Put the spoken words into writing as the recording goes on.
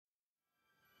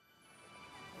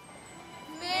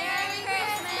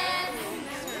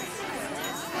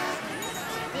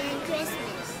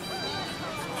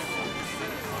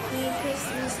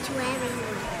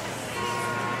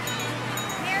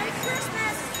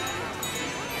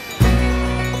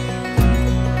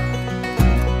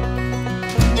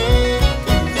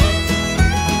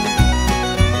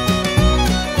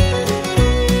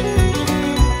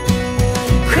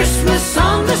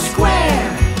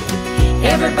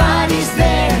everybody's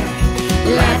there,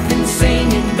 laughing,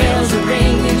 singing, bells are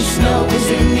ringing, snow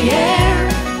is in the air.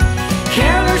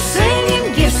 Carolers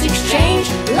singing, gifts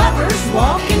exchanged, lovers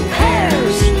walk in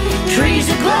pairs, trees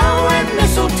aglow and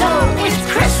mistletoe,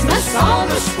 it's Christmas on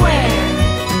the square.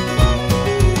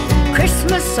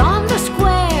 Christmas on the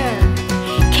square,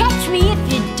 catch me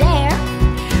if you dare,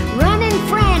 running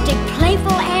frantic,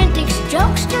 playful antics,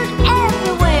 jokesters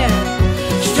everywhere.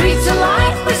 Streets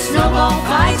alight with snowball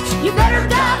fights, you better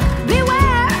duck,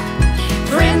 beware.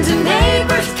 Friends and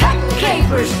neighbors cutting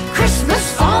capers,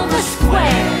 Christmas on the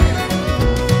square.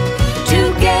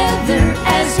 Together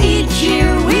as each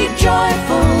year we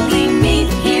joyfully meet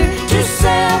here to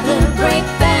celebrate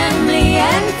family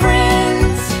and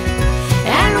friends,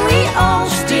 and we all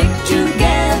stick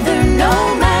together no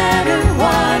matter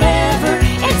whatever.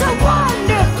 It's a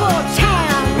wonderful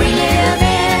town we live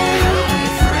in.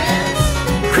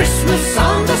 Christmas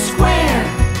on the square,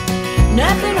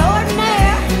 Nothing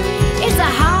ordinary, it's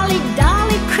a holly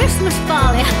dolly Christmas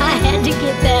folly. I had to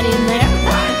get that in there.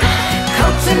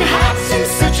 coats and hats and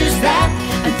such as that,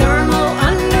 and thermal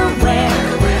underwear,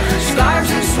 scarves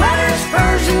and sweaters,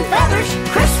 furs and feathers,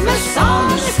 Christmas on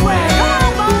the square. Come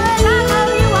on, boys, I know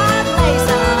you want to play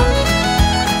some.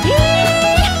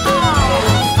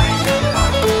 Yee-haw!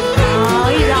 Oh,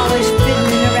 he's always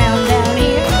fiddling around down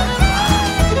here.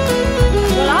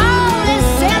 Well, all this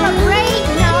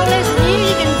celebrating, all this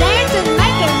music and dancing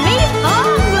making me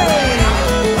hungry.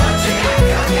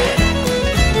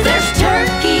 There's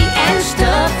turkey and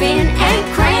stuffing and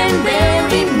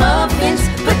cranberry muffins,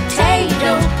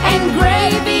 potato and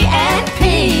gravy and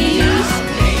peas,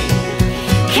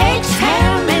 cakes,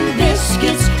 ham and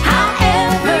biscuits,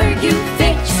 however you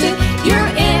fix it,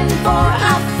 you're in for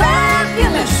a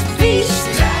fabulous feast.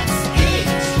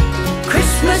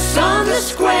 Christmas on the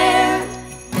square,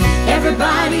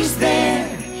 everybody's there,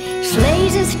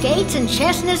 Sleighs and skates and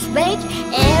chestnuts baked,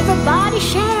 everybody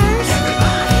shares.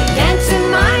 dancing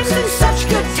mimes and such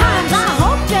good times. I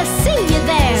hope to see you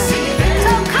there.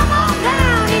 So come on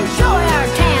down, enjoy our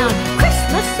town.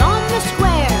 Christmas on the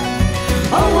square.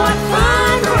 Oh, what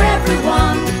fun for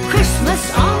everyone, Christmas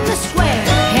on the square.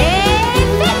 Hey,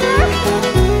 fiddler!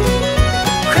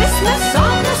 Christmas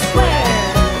on the square.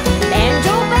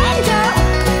 Banjo, banjo!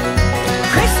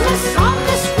 Christmas on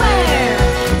the square.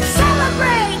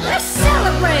 Celebrate, let's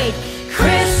celebrate.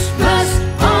 Christmas